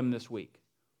happy for them this week?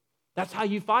 That's how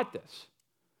you fight this.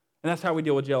 And that's how we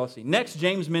deal with jealousy. Next,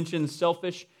 James mentions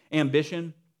selfish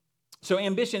ambition. So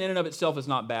ambition in and of itself is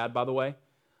not bad, by the way.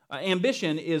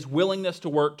 Ambition is willingness to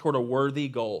work toward a worthy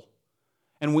goal.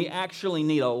 And we actually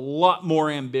need a lot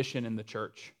more ambition in the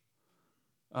church.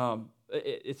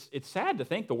 It's sad to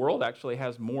think the world actually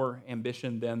has more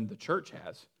ambition than the church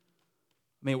has.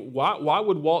 I mean, why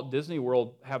would Walt Disney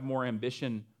World have more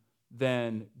ambition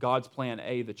than God's plan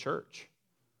A, the church?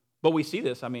 But we see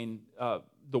this. I mean,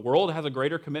 the world has a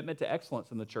greater commitment to excellence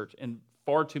than the church in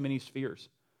far too many spheres.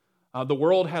 The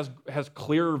world has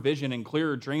clearer vision and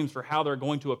clearer dreams for how they're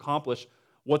going to accomplish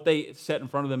what they set in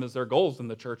front of them as their goals than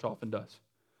the church often does.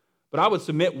 But I would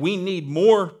submit we need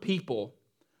more people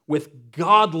with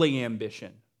godly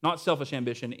ambition, not selfish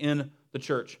ambition, in the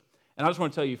church. And I just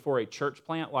want to tell you, for a church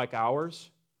plant like ours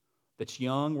that's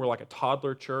young, we're like a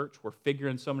toddler church, we're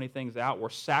figuring so many things out, we're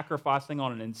sacrificing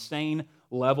on an insane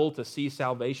level to see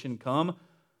salvation come,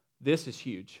 this is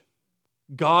huge.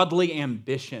 Godly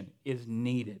ambition is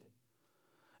needed.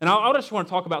 And I just want to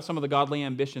talk about some of the godly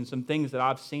ambition, some things that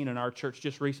I've seen in our church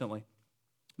just recently.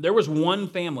 There was one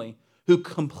family who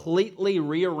completely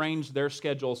rearranged their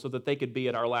schedule so that they could be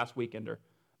at our last weekender.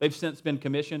 They've since been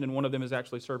commissioned, and one of them is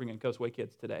actually serving in Coastway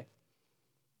Kids today,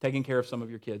 taking care of some of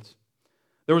your kids.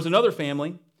 There was another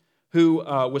family who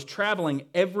was traveling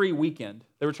every weekend.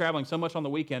 They were traveling so much on the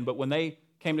weekend, but when they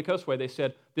came to Coastway, they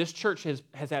said, this church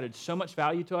has added so much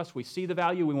value to us. We see the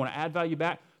value. We want to add value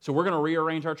back. So we're going to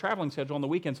rearrange our traveling schedule on the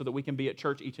weekend so that we can be at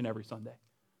church each and every Sunday.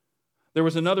 There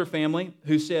was another family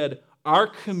who said, our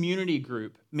community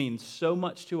group means so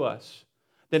much to us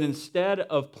that instead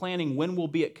of planning when we'll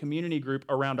be at community group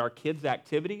around our kids'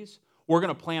 activities, we're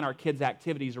going to plan our kids'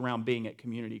 activities around being at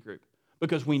community group.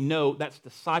 Because we know that's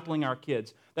discipling our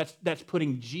kids. That's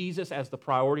putting Jesus as the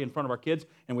priority in front of our kids,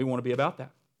 and we want to be about that.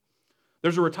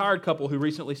 There's a retired couple who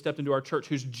recently stepped into our church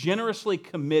who's generously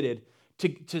committed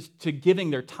to giving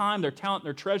their time, their talent,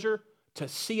 their treasure to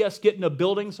see us get in a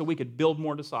building so we could build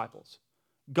more disciples.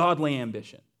 Godly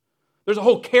ambition. There's a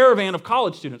whole caravan of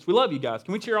college students. We love you guys.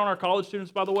 Can we cheer on our college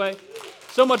students, by the way?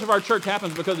 So much of our church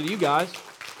happens because of you guys.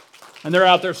 And they're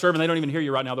out there serving. They don't even hear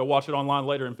you right now. They'll watch it online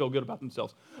later and feel good about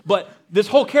themselves. But this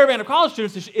whole caravan of college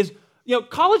students is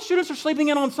college students are sleeping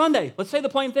in on Sunday. Let's say the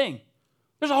plain thing.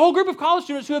 There's a whole group of college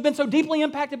students who have been so deeply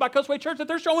impacted by Coastway Church that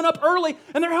they're showing up early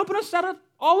and they're helping us set up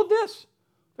all of this.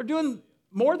 They're doing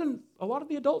more than a lot of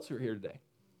the adults who are here today.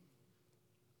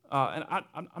 And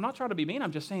I'm not trying to be mean.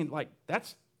 I'm just saying,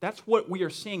 that's what we are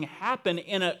seeing happen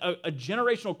in a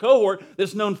generational cohort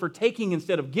that's known for taking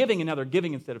instead of giving, and now they're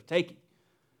giving instead of taking.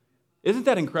 Isn't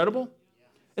that incredible?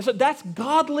 And so that's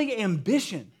godly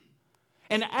ambition.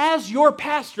 And as your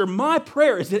pastor, my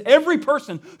prayer is that every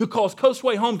person who calls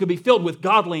Coastway home could be filled with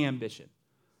godly ambition.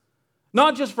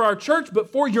 Not just for our church,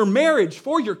 but for your marriage,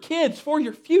 for your kids, for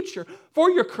your future, for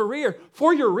your career,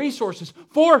 for your resources,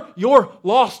 for your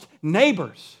lost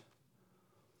neighbors.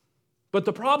 But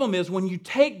the problem is when you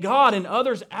take God and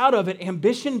others out of it,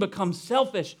 ambition becomes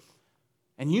selfish,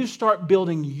 and you start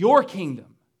building your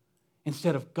kingdom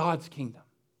instead of God's kingdom.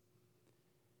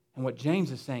 And what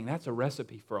James is saying, that's a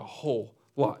recipe for a whole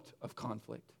lot of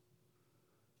conflict.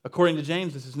 According to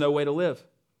James, this is no way to live.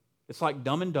 It's like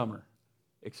Dumb and Dumber,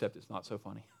 except it's not so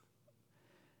funny.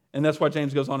 And that's why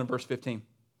James goes on in verse 15.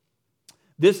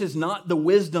 This is not the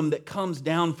wisdom that comes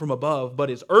down from above, but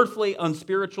is earthly,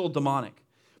 unspiritual, demonic.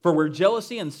 For where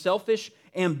jealousy and selfish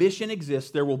ambition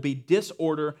exists, there will be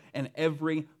disorder and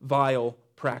every vile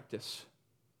practice.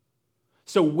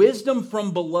 So wisdom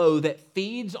from below that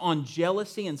feeds on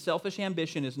jealousy and selfish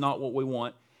ambition is not what we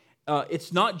want.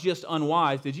 It's not just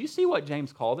unwise. Did you see what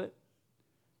James called it?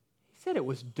 He said it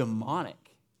was demonic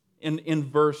in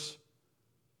verse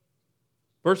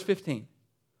 15.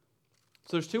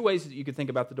 So there's two ways that you can think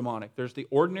about the demonic. There's the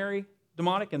ordinary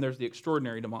demonic and there's the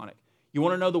extraordinary demonic. You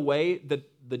want to know the way that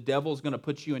the devil's going to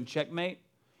put you in checkmate?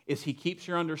 Is he keeps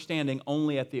your understanding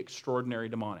only at the extraordinary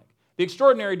demonic. The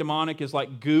extraordinary demonic is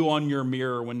like goo on your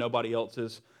mirror when nobody else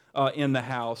is in the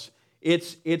house.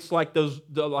 It's like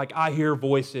like I hear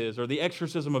voices, or the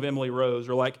exorcism of Emily Rose,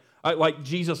 or like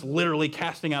Jesus literally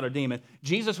casting out a demon.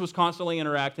 Jesus was constantly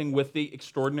interacting with the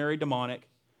extraordinary demonic,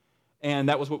 and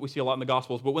that was what we see a lot in the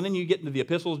Gospels. But when then you get into the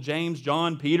epistles, James,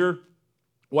 John, Peter,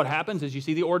 what happens is you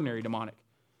see the ordinary demonic.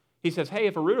 He says, hey,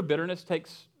 if a root of bitterness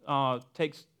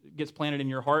gets planted in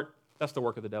your heart, that's the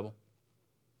work of the devil.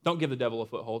 Don't give the devil a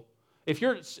foothold. If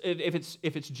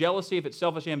it's jealousy, if it's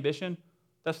selfish ambition,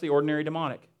 that's the ordinary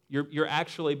demonic. You're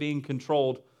actually being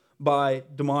controlled by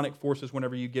demonic forces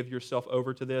whenever you give yourself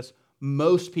over to this.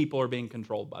 Most people are being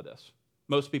controlled by this.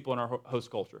 Most people in our host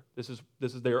culture.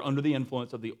 They are under the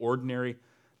influence of the ordinary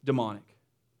demonic.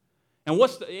 And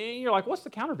you're like, what's the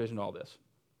countervision to all this?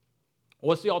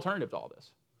 What's the alternative to all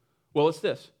this? Well, it's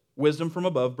this. Wisdom from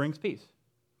above brings peace.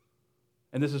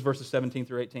 And this is verses 17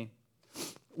 through 18.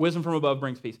 Wisdom from above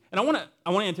brings peace. And I want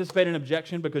to anticipate an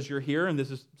objection because you're here and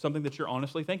this is something that you're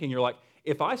honestly thinking. You're like,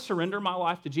 if I surrender my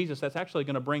life to Jesus, that's actually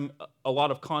going to bring a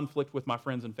lot of conflict with my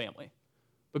friends and family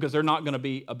because they're not going to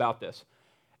be about this.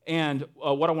 And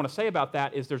what I want to say about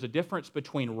that is there's a difference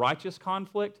between righteous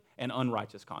conflict and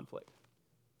unrighteous conflict.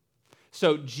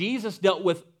 So Jesus dealt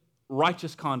with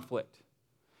righteous conflict.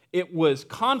 It was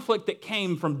conflict that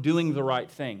came from doing the right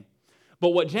thing. But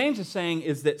what James is saying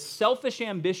is that selfish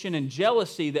ambition and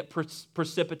jealousy that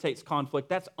precipitates conflict,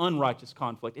 that's unrighteous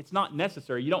conflict. It's not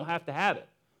necessary. You don't have to have it.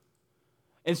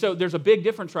 And so there's a big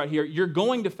difference right here. You're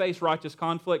going to face righteous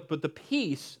conflict, but the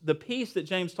peace that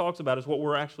James talks about is what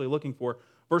we're actually looking for.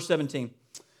 Verse 17.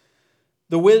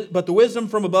 But the wisdom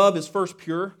from above is first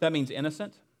pure. That means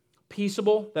innocent.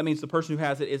 Peaceable. That means the person who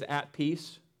has it is at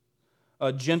peace.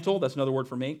 Gentle. That's another word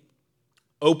for meek.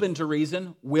 Open to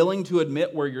reason, willing to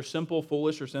admit where you're simple,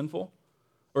 foolish, or sinful,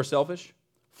 or selfish.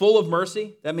 Full of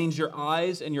mercy, that means your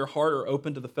eyes and your heart are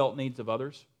open to the felt needs of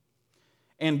others.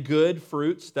 And good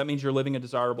fruits, that means you're living a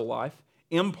desirable life.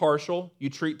 Impartial,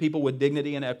 you treat people with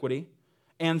dignity and equity.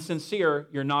 And sincere,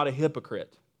 you're not a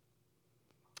hypocrite.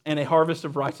 And a harvest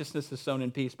of righteousness is sown in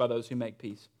peace by those who make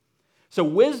peace. So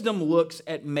wisdom looks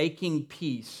at making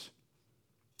peace.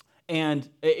 And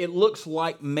it looks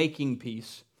like making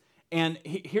peace. And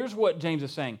here's what James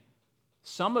is saying.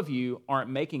 Some of you aren't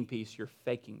making peace, you're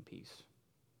faking peace.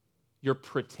 You're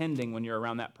pretending when you're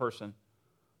around that person.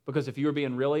 Because if you were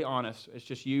being really honest, it's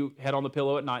just you, head on the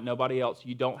pillow at night, nobody else,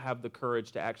 you don't have the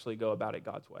courage to actually go about it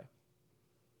God's way.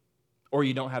 Or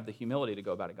you don't have the humility to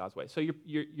go about it God's way. So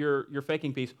you're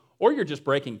faking peace, or you're just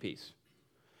breaking peace.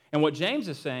 And what James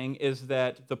is saying is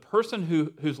that the person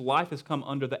whose life has come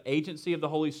under the agency of the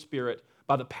Holy Spirit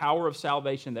by the power of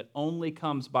salvation that only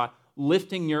comes by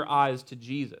lifting your eyes to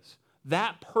Jesus,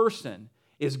 that person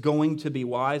is going to be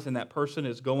wise and that person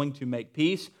is going to make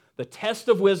peace. The test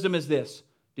of wisdom is this: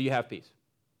 do you have peace?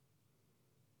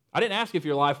 I didn't ask if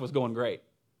your life was going great.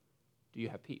 Do you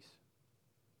have peace?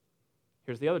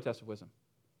 Here's the other test of wisdom.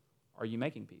 Are you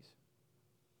making peace?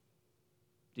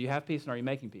 Do you have peace and are you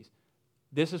making peace?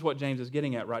 This is what James is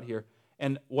getting at right here.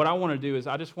 And what I want to do is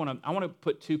I want to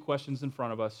put two questions in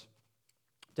front of us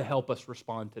to help us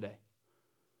respond today.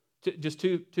 Just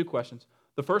two questions.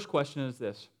 The first question is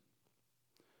this: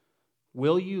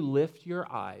 will you lift your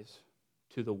eyes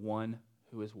to the one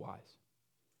who is wise?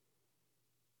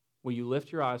 Will you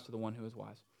lift your eyes to the one who is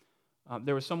wise?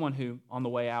 There was someone who, on the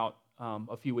way out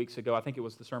a few weeks ago, I think it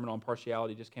was the sermon on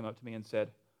partiality, just came up to me and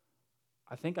said,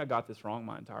 I think I got this wrong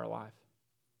my entire life.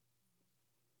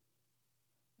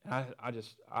 And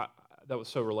that was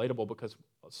so relatable because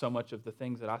so much of the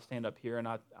things that I stand up here and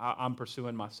I'm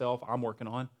pursuing myself, I'm working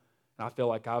on, and I feel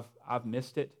like I've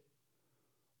missed it.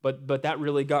 But that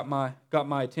really got my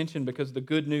attention because the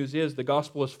good news is the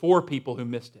gospel is for people who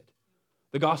missed it.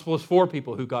 The gospel is for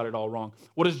people who got it all wrong.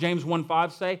 What does James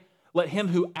 1:5 say? Let him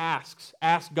who asks,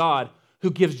 ask God, who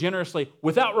gives generously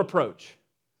without reproach.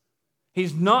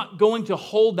 He's not going to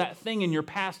hold that thing in your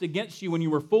past against you when you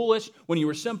were foolish, when you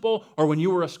were simple, or when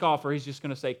you were a scoffer. He's just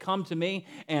going to say, come to me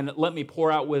and let me pour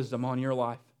out wisdom on your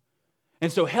life. And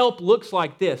so help looks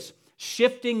like this: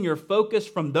 shifting your focus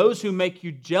from those who make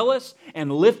you jealous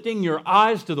and lifting your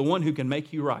eyes to the one who can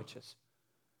make you righteous.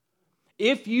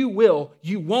 If you will,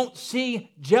 you won't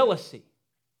see jealousy.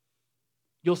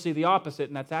 You'll see the opposite,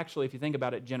 and that's actually, if you think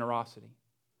about it, generosity.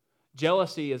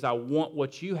 Jealousy is I want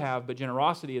what you have, but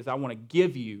generosity is I want to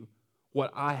give you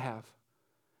what I have.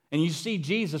 And you see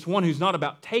Jesus, one who's not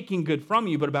about taking good from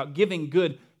you, but about giving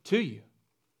good to you.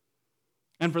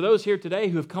 And for those here today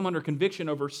who have come under conviction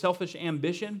over selfish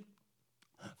ambition,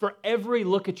 for every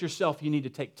look at yourself, you need to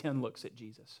take 10 looks at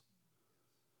Jesus.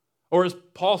 Or as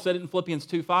Paul said it in Philippians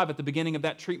 2:5 at the beginning of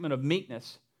that treatment of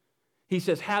meekness, he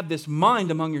says, have this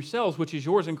mind among yourselves, which is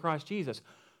yours in Christ Jesus,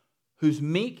 whose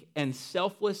meek and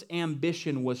selfless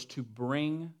ambition was to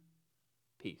bring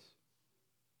peace.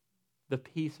 The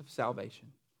peace of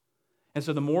salvation. And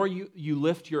so the more you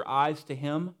lift your eyes to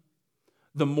Him,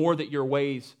 the more that your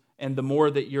ways and the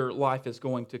more that your life is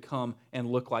going to come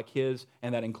and look like His,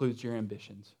 and that includes your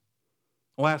ambitions.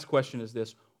 The last question is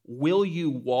this: will you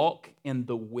walk in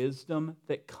the wisdom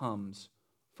that comes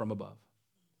from above?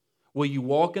 Will you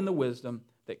walk in the wisdom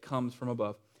that comes from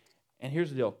above? And here's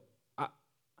the deal.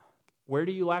 Where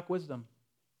do you lack wisdom?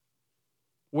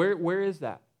 Where is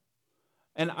that?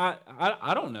 And I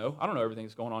don't know. I don't know everything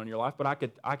that's going on in your life, but I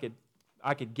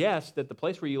could guess that the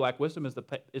place where you lack wisdom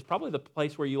is probably the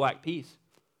place where you lack peace.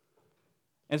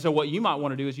 And so what you might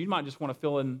want to do is you might just want to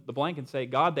fill in the blank and say,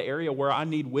 God, the area where I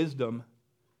need wisdom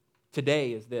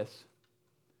today is this.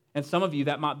 And some of you,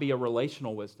 that might be a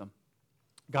relational wisdom.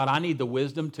 God, I need the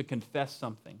wisdom to confess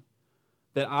something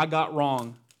that I got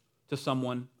wrong to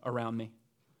someone around me.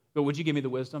 But would you give me the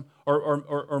wisdom?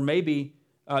 Or maybe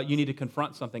you need to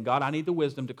confront something. God, I need the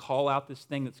wisdom to call out this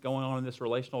thing that's going on in this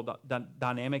relational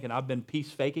dynamic, and I've been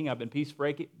peace faking, I've been peace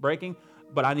breaking,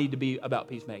 but I need to be about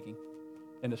peacemaking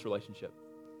in this relationship.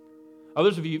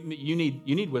 Others of you, you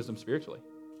need wisdom spiritually.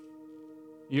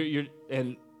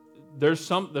 And there's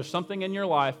something in your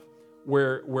life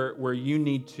where you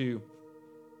need to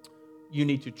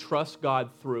trust God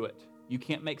through it. You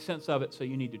can't make sense of it, so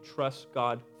you need to trust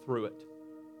God through it.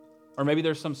 Or maybe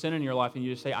there's some sin in your life and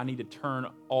you just say, I need to turn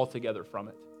altogether from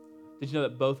it. Did you know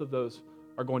that both of those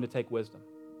are going to take wisdom?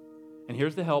 And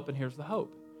here's the help and here's the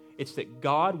hope. It's that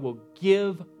God will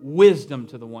give wisdom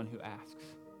to the one who asks.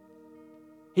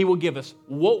 He will give us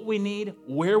what we need,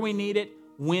 where we need it,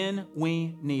 when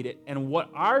we need it. And what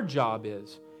our job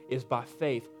is by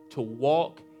faith to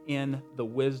walk in the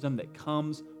wisdom that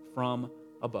comes from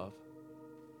above.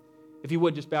 If you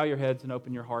would, just bow your heads and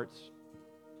open your hearts.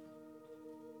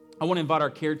 I want to invite our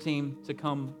care team to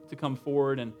come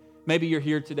forward, and maybe you're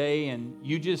here today and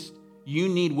you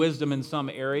need wisdom in some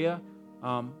area.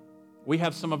 We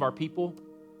have some of our people,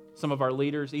 some of our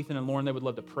leaders, Ethan and Lauren, they would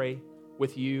love to pray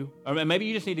with you. Or maybe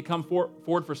you just need to come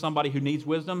forward for somebody who needs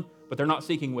wisdom, but they're not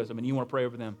seeking wisdom, and you want to pray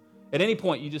over them. At any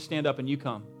point, you just stand up and you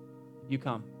come. You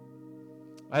come.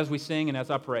 As we sing and as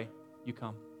I pray, you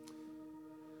come.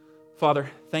 Father,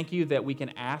 thank you that we can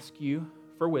ask you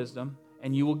for wisdom,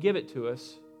 and you will give it to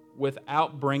us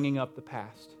without bringing up the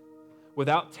past,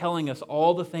 without telling us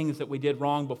all the things that we did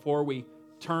wrong before we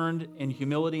turned in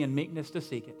humility and meekness to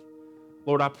seek it.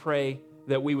 Lord, I pray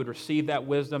that we would receive that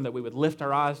wisdom, that we would lift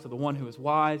our eyes to the one who is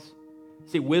wise,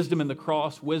 see wisdom in the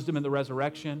cross, wisdom in the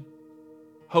resurrection,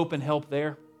 hope and help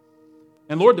there.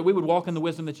 And Lord, that we would walk in the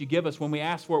wisdom that you give us. When we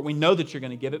ask for it, we know that you're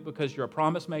going to give it because you're a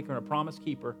promise maker and a promise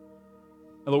keeper.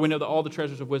 And Lord, we know that all the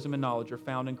treasures of wisdom and knowledge are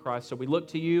found in Christ. So we look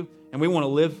to you and we want to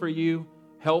live for you.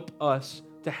 Help us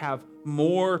to have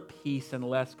more peace and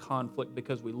less conflict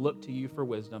because we look to you for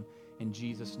wisdom. In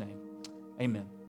Jesus' name, amen.